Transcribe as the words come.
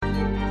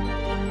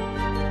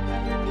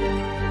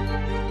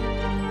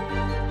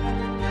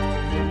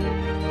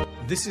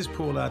This is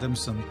Paul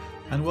Adamson,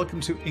 and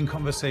welcome to In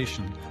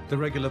Conversation, the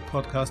regular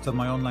podcast of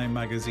my online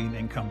magazine,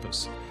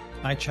 Encompass.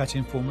 I chat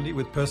informally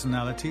with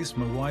personalities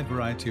from a wide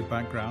variety of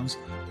backgrounds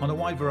on a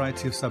wide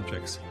variety of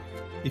subjects.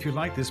 If you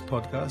like this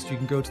podcast, you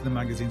can go to the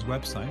magazine's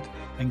website,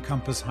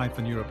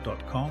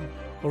 encompass-europe.com,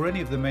 or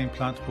any of the main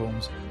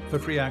platforms for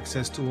free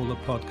access to all the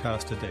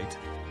podcasts to date.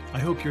 I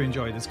hope you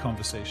enjoy this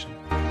conversation.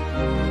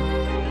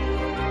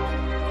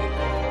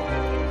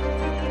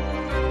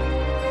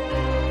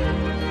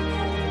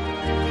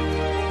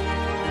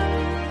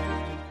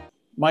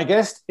 My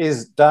guest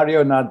is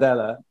Dario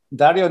Nardella.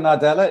 Dario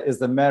Nardella is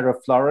the mayor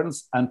of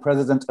Florence and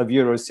president of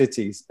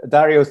Eurocities.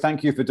 Dario,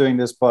 thank you for doing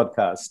this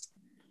podcast.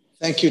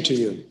 Thank you to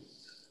you.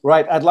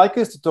 Right, I'd like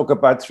us to talk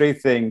about three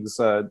things,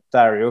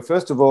 Dario.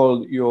 First of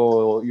all,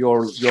 your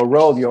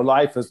role, your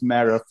life as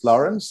mayor of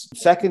Florence.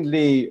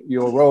 Secondly,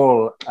 your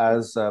role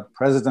as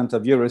president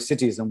of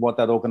Eurocities and what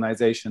that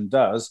organization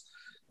does.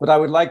 But I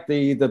would like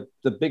the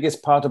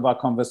biggest part of our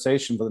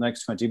conversation for the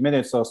next 20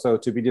 minutes or so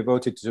to be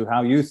devoted to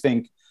how you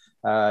think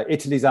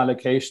Italy's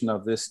allocation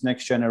of this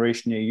Next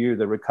Generation EU,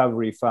 the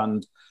recovery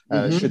fund,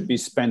 should be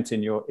spent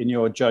in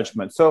your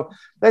judgment. So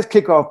let's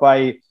kick off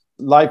by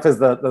life as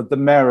the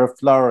mayor of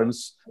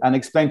Florence and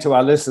explain to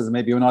our listeners,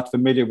 maybe you're not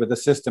familiar with the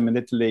system in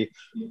Italy,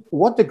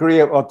 what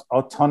degree of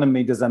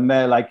autonomy does a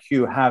mayor like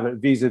you have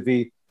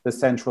vis-a-vis the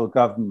central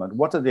government?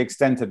 What are the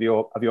extent of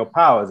your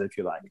powers, if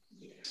you like?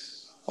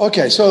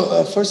 Okay,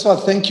 so first of all,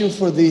 thank you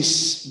for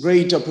this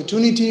great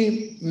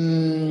opportunity.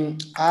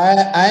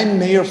 I'm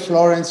mayor of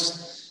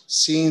Florence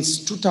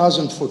since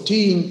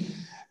 2014.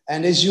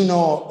 And as you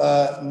know,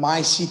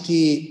 my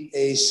city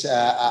is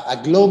a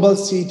global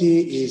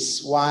city,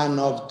 is one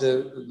of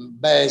the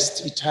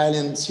best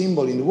Italian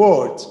symbols in the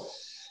world.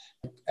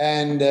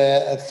 And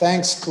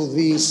thanks to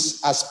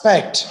this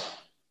aspect,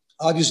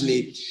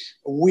 obviously,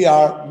 we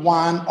are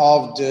one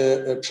of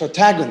the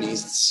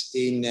protagonists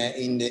in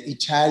the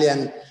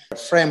Italian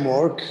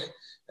framework,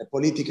 a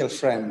political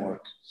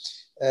framework.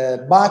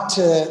 But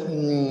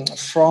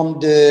from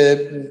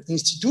the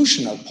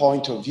institutional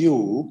point of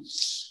view,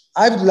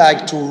 I would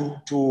like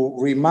to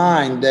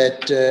remind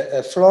that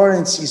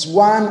Florence is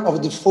one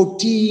of the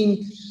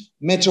 14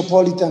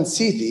 metropolitan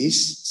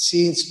cities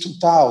since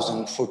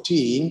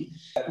 2014,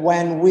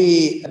 when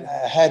we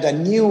had a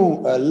new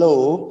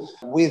law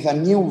with a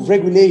new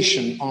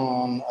regulation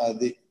on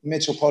the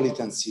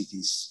metropolitan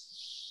cities,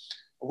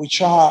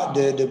 which are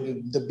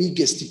the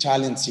biggest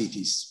Italian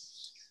cities.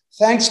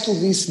 Thanks to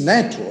this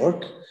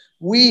network,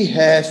 we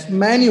have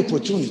many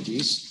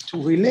opportunities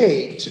to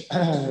relate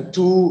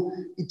to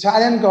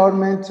Italian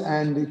government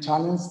and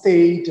Italian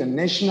state and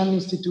national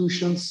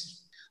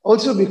institutions,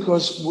 also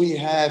because we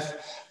have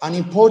an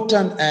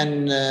important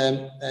and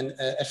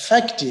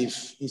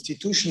effective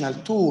institutional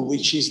tool,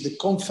 which is the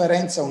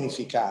Conferenza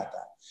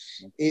Unificata.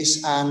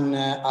 It's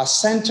a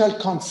central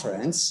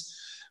conference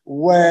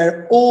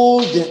where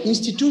all the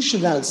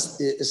institutional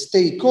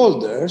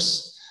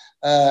stakeholders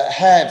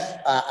have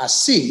a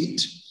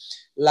seat,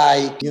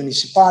 like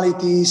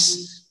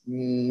municipalities,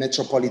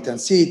 metropolitan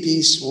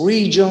cities,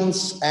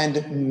 regions,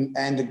 and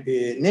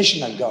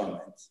national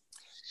governments.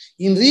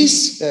 In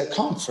this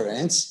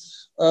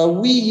conference,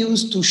 we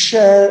used to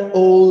share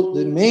all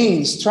the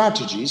main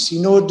strategies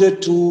in order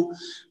to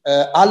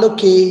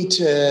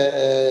allocate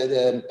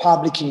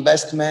public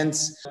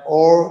investments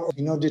or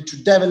in order to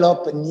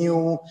develop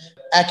new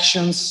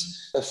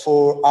actions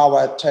for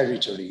our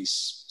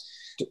territories.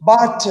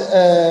 But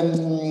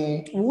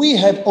we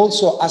have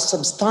also a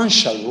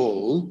substantial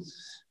role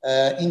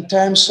in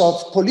terms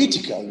of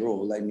political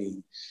role, I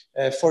mean.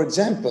 For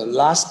example,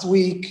 last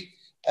week,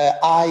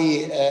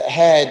 I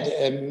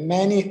had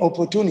many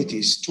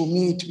opportunities to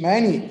meet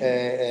many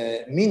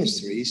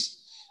ministries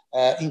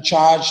in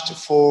charge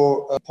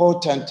for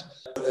important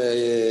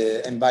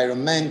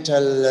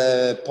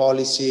environmental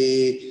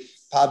policy,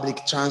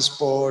 public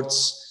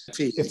transports.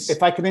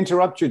 If I can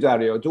interrupt you,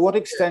 Dario, to what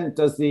extent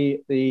does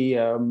the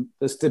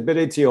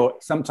stability or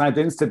sometimes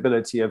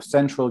instability of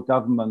central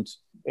government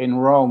in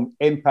Rome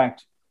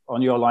impact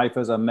on your life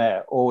as a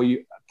mayor, or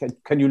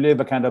can you live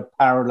a kind of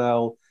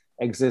parallel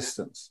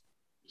existence?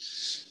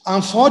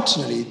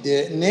 Unfortunately,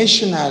 the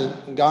national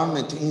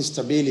government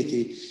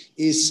instability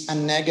is a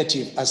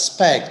negative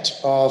aspect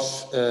of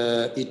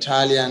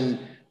Italian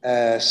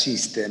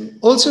system.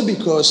 Also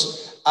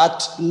because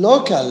at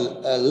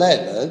local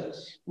level,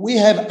 we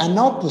have an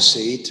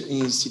opposite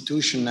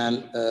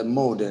institutional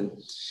model.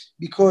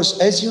 Because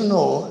as you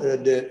know,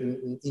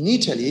 in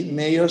Italy,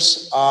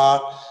 mayors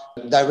are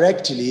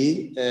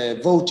directly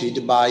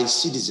voted by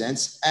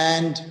citizens,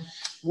 and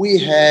we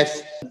have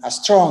a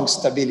strong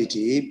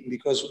stability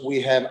because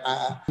we have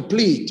a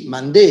complete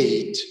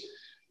mandate,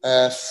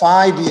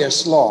 5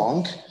 years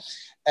long,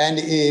 and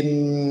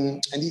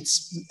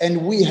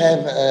we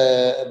have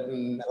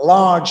a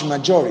large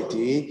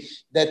majority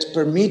that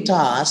permit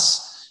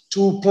us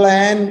to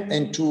plan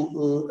and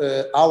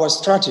to our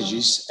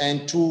strategies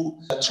and to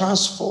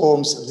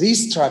transform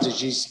these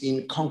strategies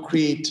in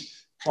concrete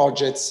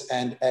projects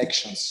and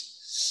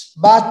actions.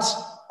 But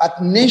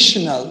at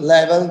national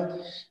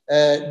level,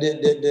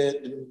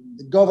 the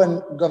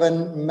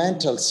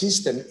governmental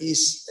system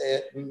is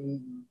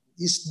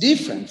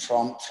different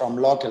from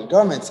local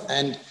governments,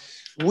 and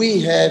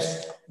we have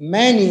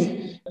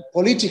many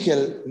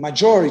political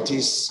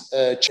majorities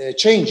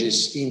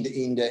changes in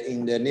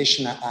the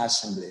National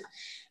Assembly.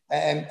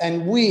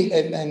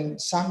 And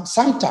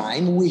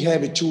sometimes we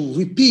have to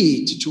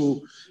repeat,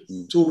 to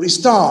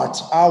restart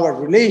our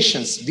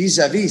relations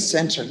vis-a-vis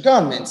central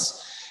governments.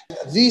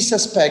 This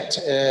aspect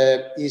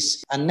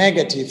is a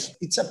negative,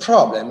 it's a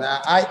problem.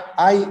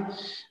 I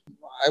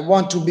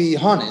want to be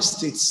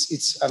honest,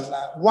 it's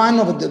one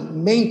of the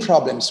main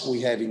problems we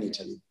have in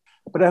Italy.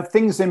 But have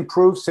things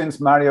improved since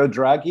Mario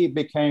Draghi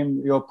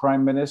became your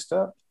prime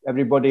minister?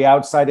 Everybody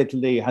outside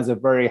Italy has a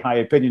very high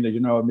opinion, as you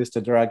know, of Mr.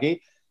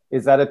 Draghi.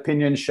 Is that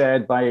opinion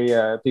shared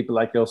by people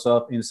like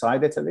yourself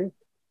inside Italy?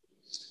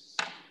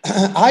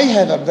 I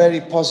have a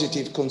very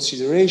positive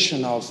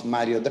consideration of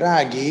Mario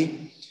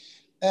Draghi,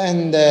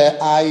 and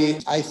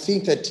I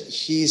think that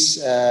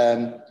he's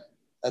a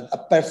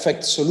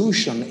perfect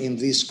solution in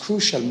this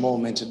crucial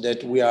moment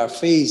that we are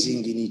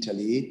facing in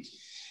Italy.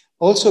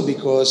 Also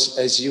because,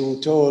 as you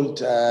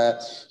told,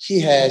 he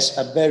has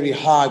a very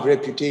high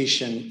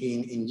reputation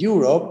in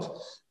Europe,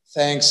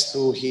 thanks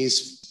to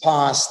his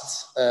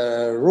past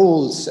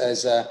roles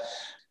as a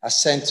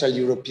Central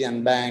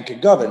European Bank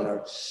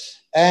governor.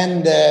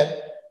 And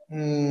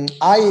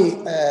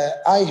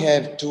I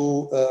have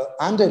to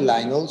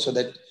underline also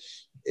that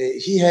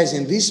he has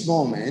in this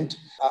moment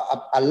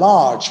a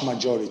large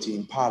majority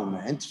in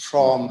parliament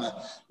from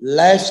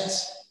left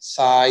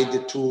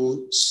side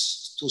to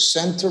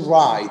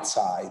center-right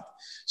side.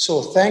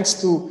 So thanks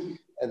to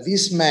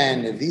this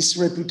man, this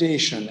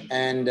reputation,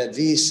 and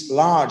this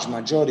large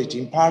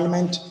majority in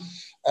parliament,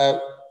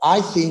 I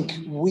think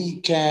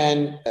we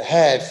can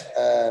have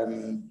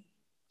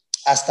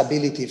a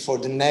stability for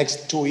the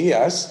next 2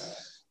 years,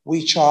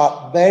 which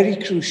are very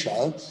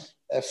crucial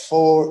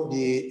for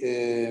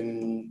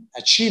the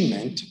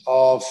achievement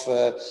of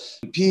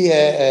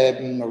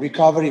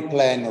recovery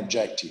plan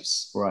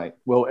objectives. Right.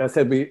 Well, as I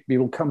said, we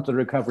will come to the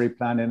recovery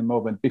plan in a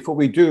moment. Before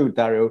we do,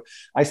 Dario,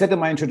 I said in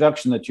my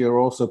introduction that you're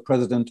also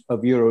president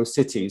of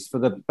Eurocities. For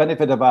the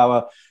benefit of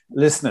our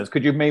listeners,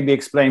 could you maybe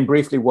explain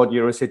briefly what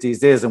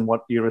Eurocities is and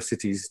what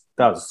Eurocities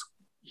does?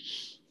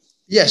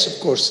 Yes, of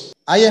course.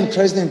 I am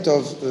president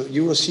of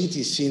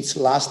Eurocities since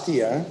last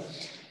year.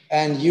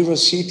 And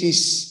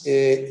Eurocities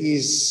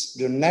is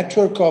the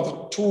network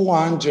of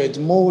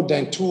more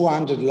than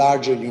 200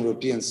 larger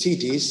European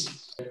cities.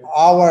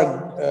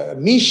 Our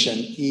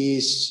mission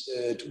is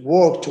to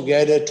work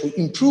together to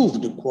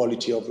improve the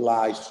quality of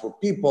life for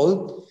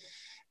people.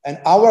 And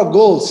our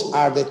goals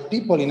are that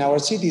people in our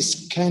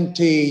cities can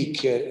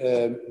take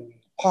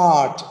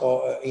part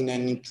in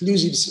an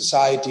inclusive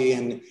society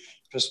and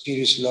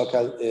prosperous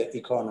local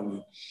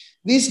economy.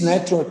 This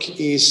network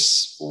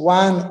is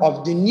one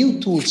of the new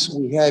tools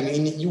we have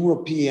in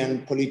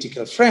European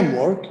political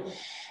framework,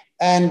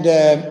 and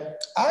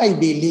I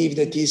believe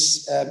that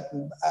is a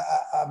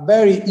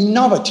very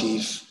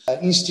innovative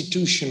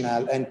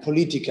institutional and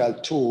political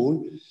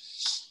tool,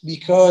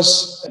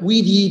 because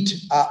we did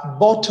a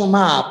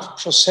bottom-up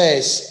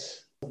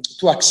process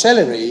to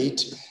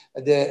accelerate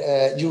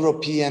the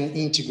European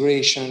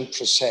integration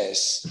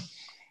process.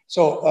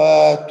 So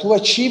to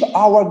achieve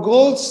our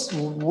goals,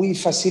 we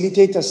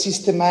facilitate a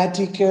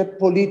systematic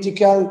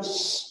political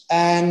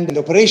and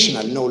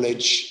operational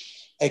knowledge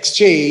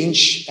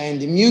exchange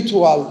and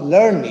mutual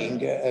learning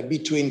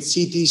between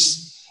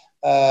cities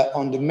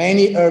on the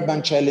many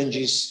urban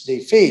challenges they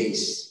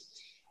face.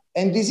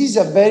 And this is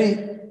a very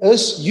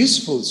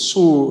useful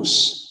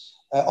source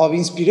of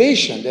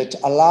inspiration that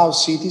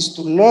allows cities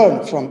to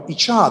learn from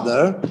each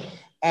other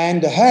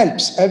and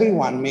helps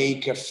everyone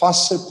make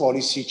faster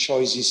policy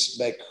choices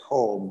back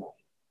home.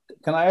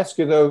 Can I ask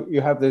you, though,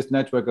 you have this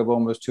network of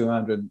almost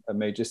 200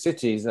 major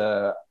cities,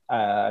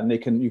 and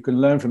you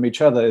can learn from each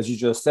other, as you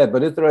just said,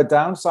 but is there a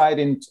downside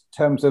in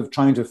terms of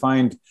trying to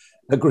find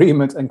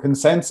agreement and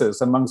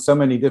consensus among so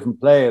many different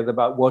players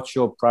about what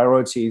your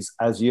priorities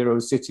as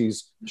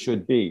Eurocities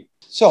should be?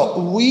 So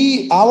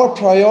our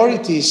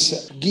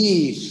priorities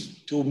give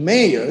to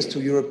mayors, to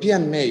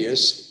European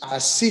mayors, a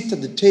seat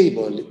at the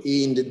table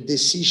in the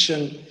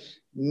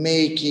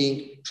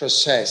decision-making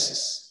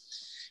processes.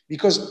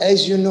 Because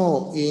as you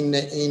know, in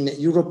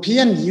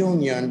European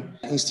Union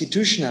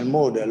institutional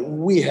model,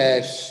 we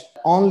have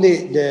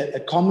only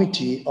the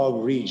Committee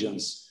of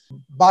Regions,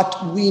 but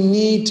we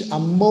need a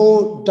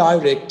more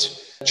direct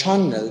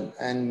channel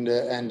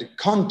and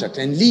contact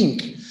and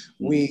link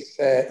with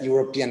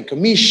European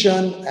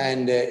Commission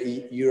and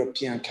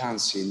European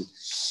Council.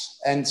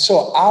 And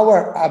so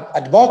our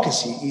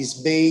advocacy is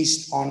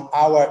based on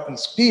our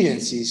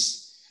experiences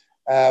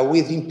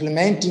with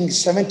implementing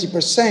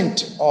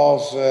 70%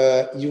 of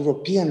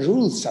European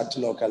rules at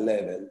local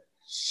level.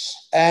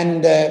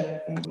 And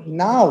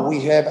now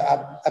we have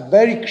a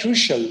very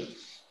crucial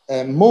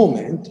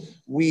moment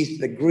with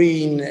the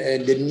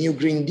new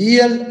Green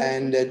Deal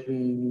and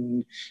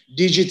the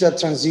digital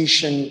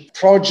transition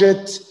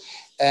project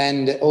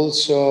and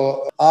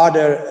also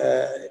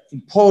other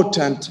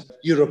important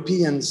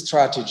European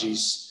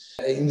strategies.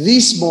 In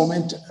this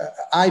moment,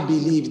 I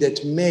believe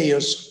that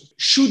mayors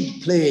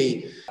should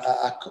play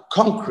a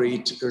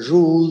concrete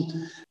role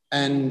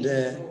and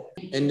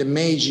a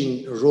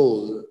major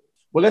role.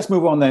 Well, let's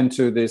move on then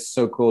to this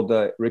so-called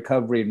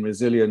Recovery and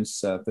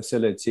Resilience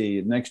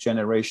Facility, Next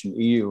Generation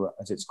EU,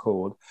 as it's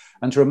called.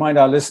 And to remind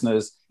our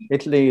listeners,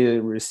 Italy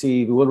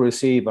will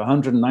receive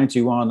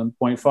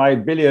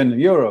 191.5 billion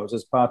euros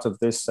as part of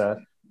this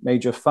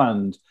major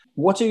fund.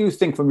 What do you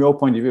think, from your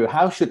point of view,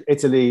 how should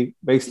Italy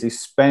basically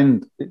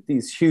spend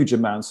these huge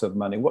amounts of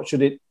money? What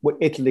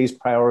Italy's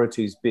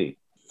priorities be?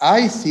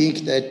 I think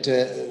that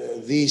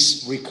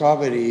this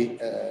recovery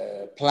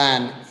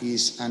plan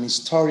is an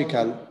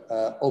historical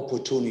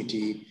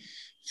opportunity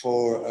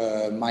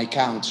for my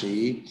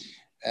country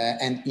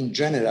and in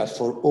general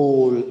for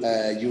all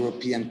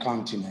European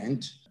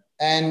continent.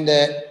 And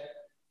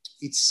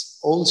it's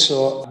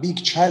also a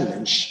big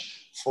challenge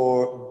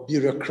for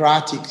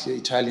bureaucratic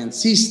Italian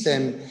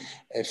system,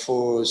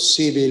 for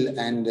civil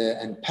and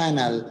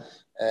penal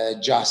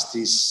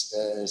justice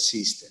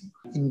system.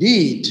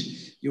 Indeed,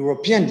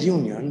 European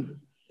Union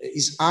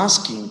is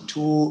asking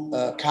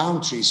to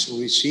countries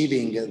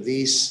receiving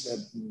these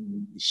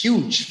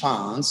huge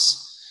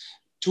funds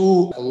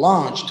to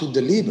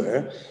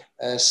deliver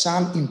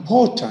some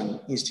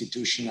important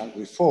institutional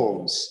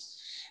reforms.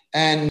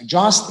 And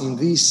just in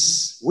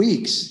these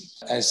weeks,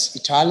 as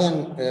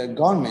Italian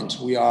government,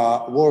 we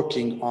are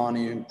working on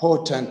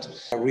important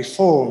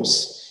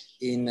reforms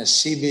in the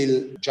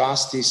civil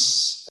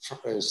justice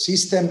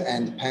system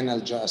and penal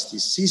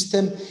justice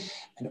system.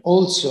 And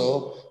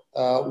also,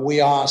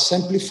 we are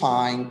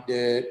simplifying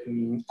the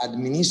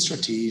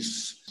administrative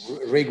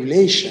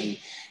regulation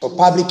for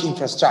public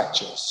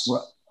infrastructures.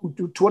 Well,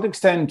 to what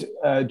extent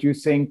do you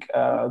think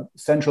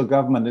central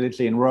government in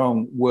Italy and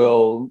Rome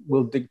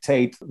will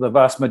dictate the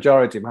vast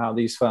majority of how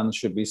these funds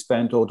should be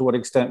spent, or to what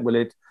extent will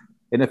it,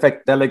 in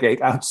effect,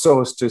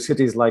 outsource to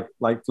cities like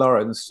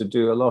Florence to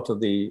do a lot of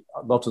the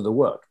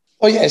work?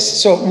 Oh yes,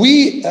 so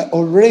we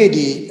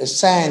already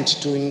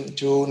sent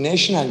to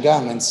national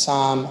governments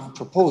some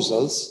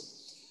proposals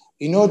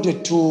in order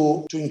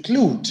to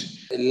include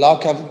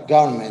local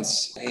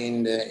governments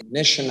in the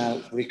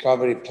national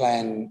recovery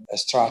plan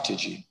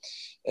strategy.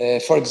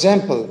 For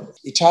example,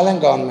 Italian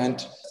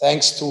government,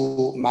 thanks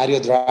to Mario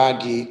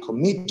Draghi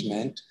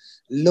commitment,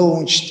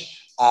 launched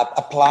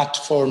a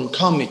platform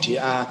committee,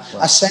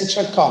 a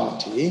central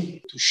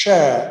committee to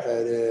share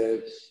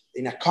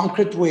in a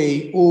concrete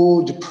way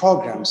all the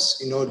programs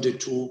in order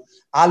to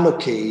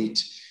allocate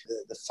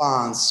the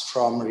funds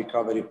from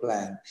recovery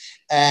plan.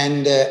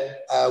 And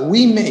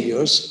we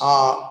mayors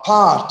are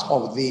part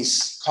of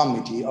this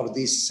committee, of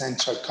this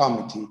central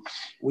committee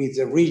with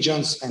the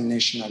regions and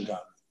national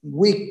government.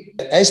 We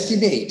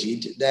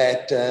estimated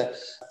that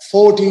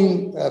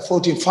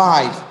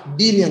 45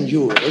 billion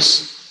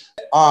euros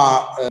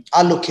are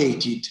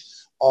allocated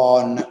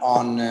on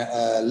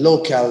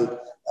local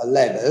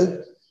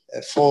level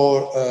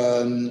for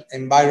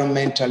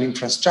environmental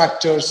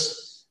infrastructures,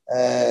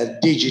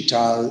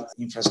 digital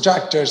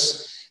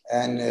infrastructures,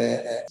 and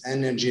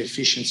energy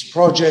efficiency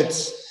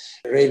projects,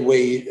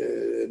 railway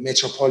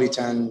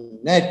metropolitan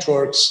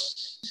networks,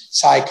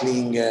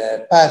 cycling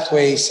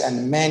pathways,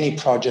 and many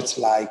projects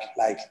like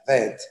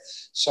that.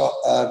 So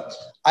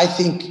I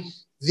think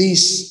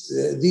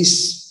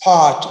this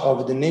part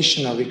of the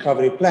National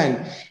Recovery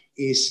Plan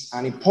is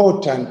an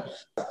important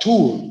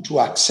tool to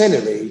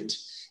accelerate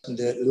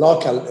the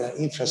local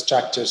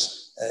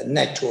infrastructures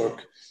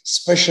network,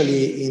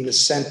 especially in the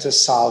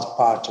center-south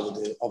part of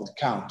the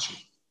country.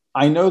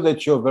 I know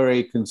that you're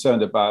very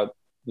concerned about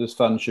this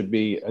fund should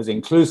be as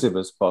inclusive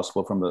as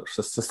possible from a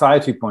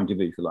society point of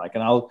view, if you like.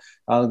 And I'll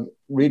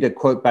read a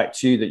quote back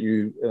to you that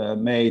you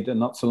made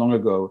not so long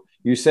ago.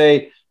 You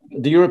say,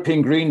 the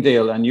European Green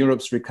Deal and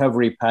Europe's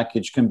recovery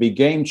package can be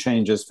game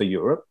changers for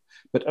Europe,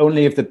 but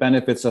only if the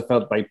benefits are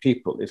felt by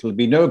people. It'll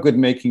be no good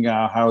making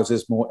our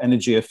houses more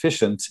energy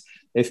efficient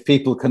if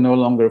people can no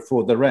longer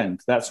afford the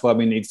rent. That's why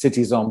we need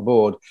cities on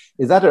board.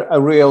 Is that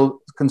a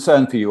real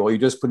concern for you, or are you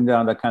just putting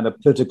down a kind of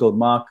political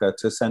marker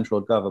to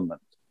central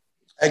government?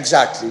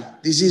 Exactly.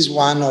 This is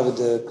one of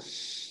the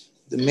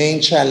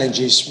main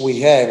challenges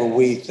we have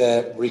with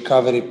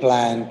recovery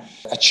plan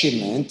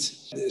achievement.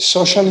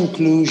 Social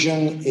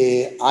inclusion,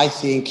 I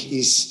think,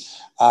 is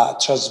a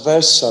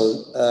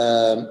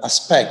transversal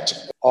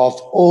aspect of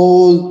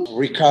all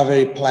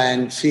recovery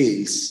plan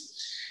fields.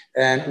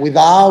 And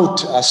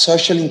without a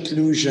social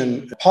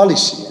inclusion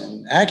policy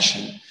and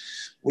action,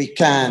 we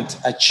can't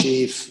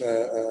achieve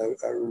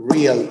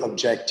real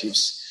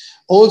objectives.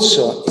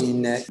 Also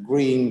in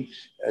green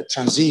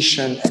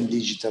transition and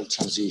digital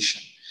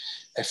transition.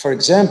 For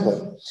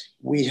example,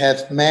 we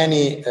have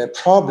many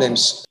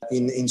problems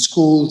in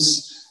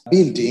schools,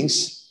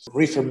 buildings,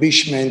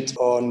 refurbishment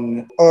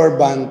on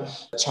urban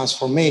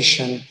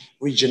transformation,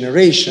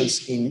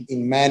 regenerations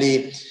in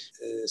many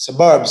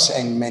suburbs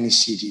and many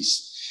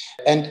cities.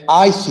 And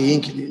I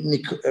think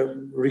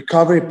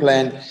recovery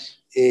plan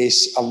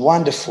is a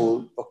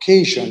wonderful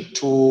occasion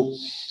to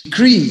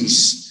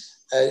decrease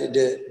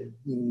the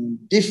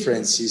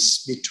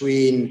differences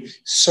between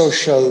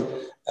social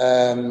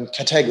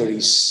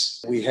categories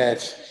we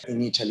have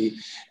in Italy.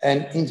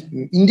 And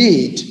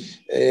indeed,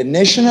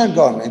 national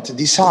government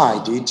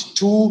decided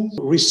to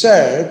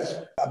reserve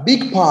a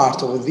big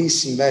part of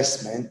this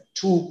investment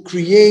to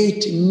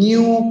create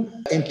new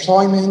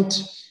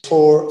employment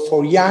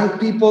for young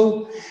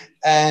people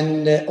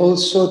and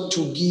also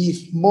to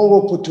give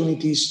more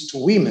opportunities to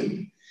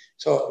women.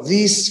 So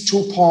these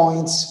 2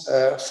 points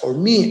for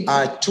me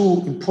are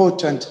two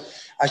important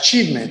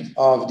achievements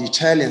of the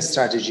Italian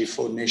strategy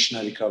for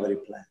national recovery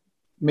plan.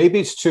 Maybe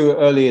it's too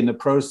early in the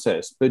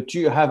process, but do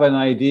you have an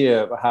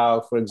idea of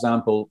how, for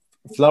example,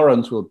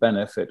 Florence will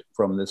benefit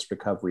from this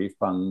recovery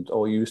fund,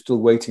 or are you still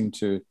waiting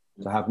to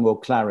have more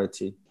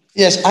clarity?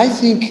 Yes, I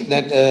think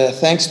that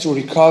thanks to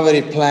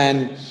recovery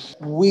plan,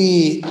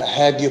 we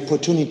have the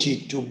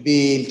opportunity to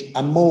build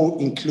a more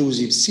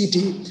inclusive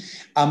city,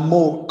 a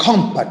more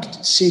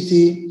compact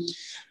city,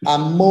 a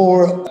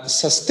more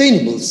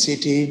sustainable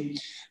city.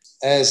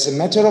 As a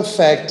matter of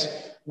fact,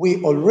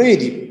 we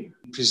already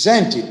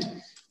presented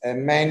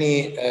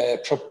many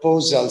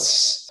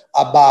proposals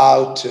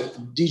about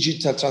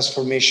digital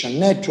transformation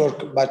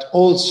network, but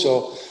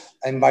also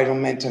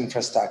environmental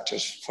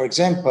infrastructures. For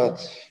example,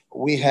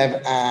 we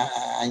have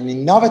an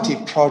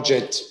innovative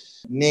project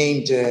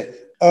named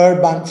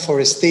Urban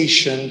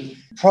Forestation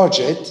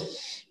Project,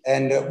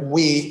 and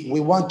we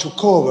want to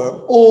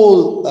cover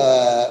all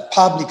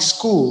public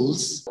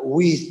schools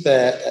with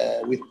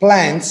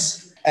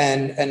plants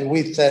and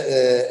with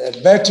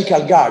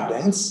vertical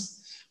gardens,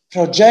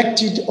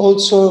 projected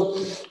also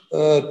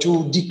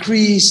to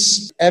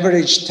decrease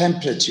average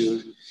temperature.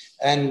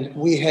 And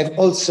we have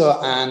also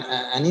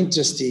an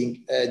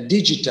interesting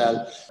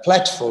digital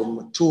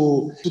platform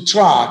to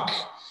track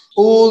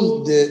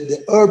all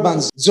the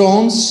urban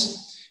zones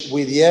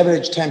with the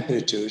average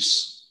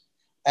temperatures.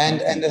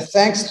 And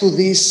thanks to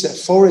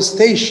this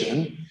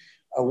forestation,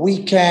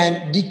 we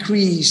can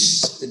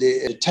decrease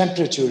the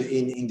temperature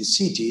in the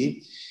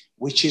city,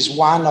 which is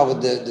one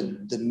of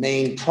the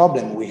main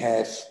problem we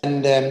have.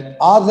 And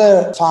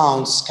other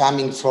funds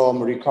coming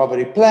from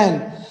recovery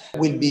plan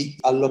will be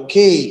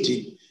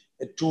allocated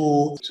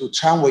to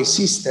tramway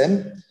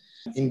system.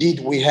 Indeed,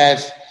 we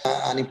have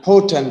an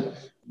important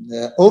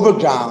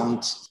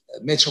overground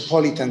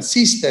metropolitan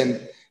system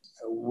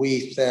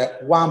with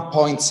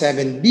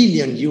 1.7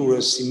 billion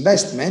euros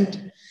investment.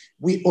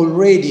 We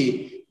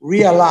already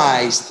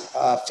realized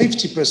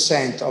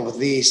 50% of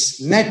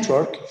this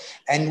network,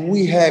 and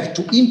we have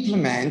to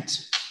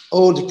implement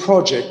all the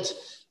project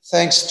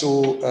thanks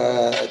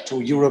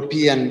to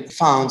European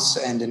funds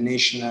and the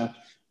national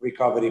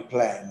recovery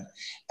plan.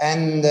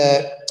 And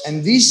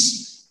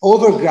this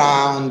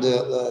overground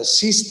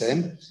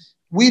system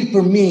will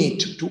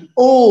permit to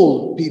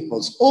all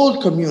peoples,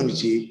 all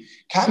community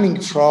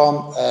coming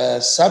from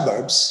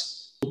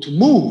suburbs to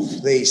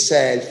move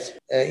themselves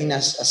in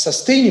a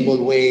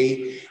sustainable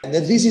way. And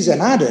that this is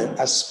another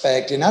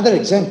aspect, another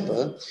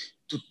example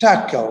to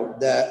tackle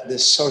the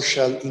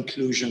social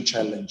inclusion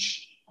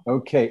challenge.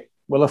 Okay.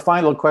 Well, a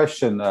final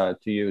question to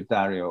you,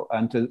 Dario,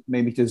 and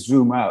to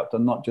zoom out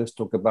and not just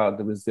talk about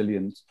the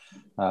resilience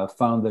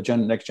fund, the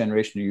next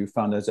generation EU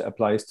fund as it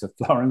applies to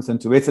Florence and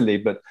to Italy,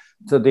 but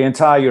to the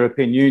entire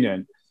European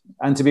Union.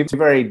 And to be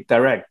very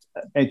direct,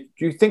 do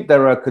you think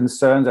there are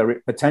concerns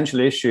or potential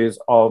issues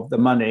of the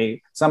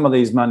money, some of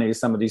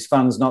these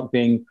funds not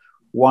being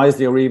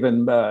wisely or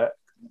even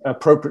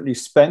appropriately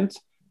spent?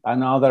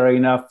 And are there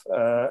enough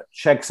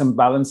checks and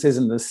balances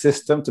in the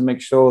system to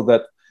make sure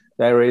that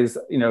there is,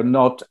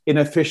 not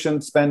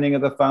inefficient spending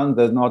of the fund,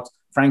 there's not,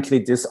 frankly,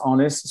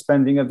 dishonest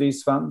spending of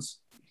these funds?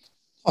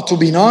 To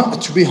be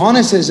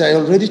honest, as I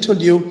already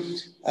told you,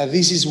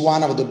 this is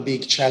one of the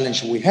big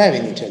challenges we have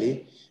in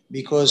Italy,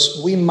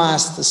 because we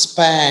must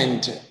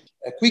spend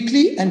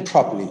quickly and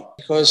properly,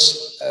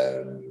 because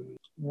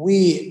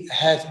we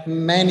have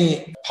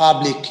many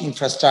public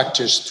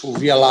infrastructures to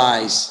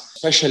realize,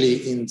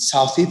 especially in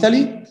South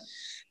Italy.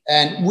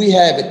 And we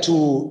have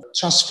to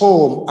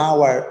transform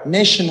our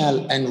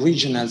national and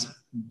regional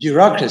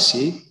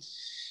bureaucracy,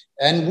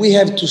 and we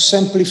have to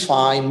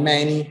simplify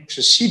many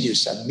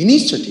procedures,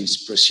 administrative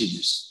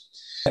procedures.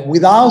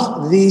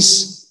 Without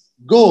these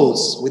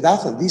goals,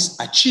 without these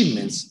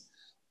achievements,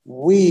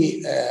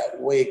 we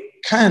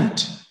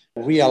can't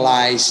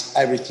realize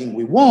everything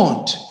we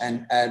want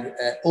and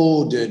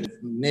all the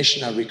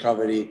national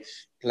recovery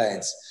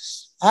plans.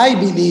 I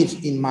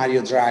believe in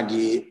Mario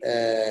Draghi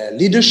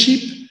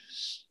leadership,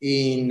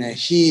 in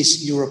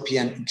his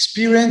European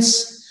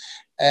experience,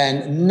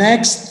 and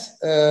next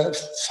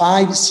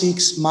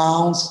 5-6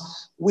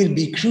 months will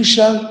be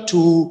crucial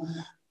to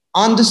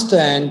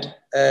understand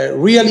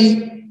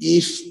really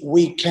if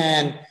we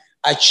can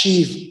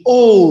achieve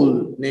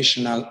all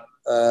national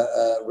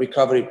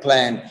recovery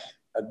plan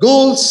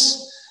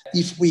goals,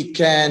 if we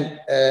can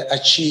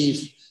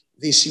achieve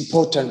these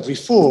important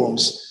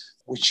reforms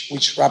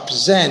which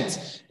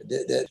represent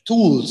the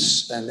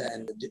tools and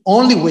the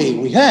only way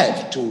we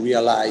have to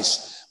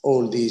realize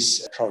all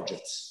these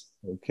projects.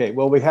 Okay,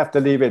 well, we have to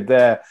leave it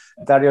there.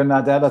 Dario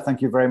Nardella,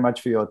 thank you very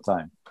much for your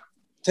time.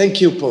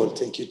 Thank you, Paul.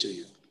 Thank you to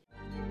you.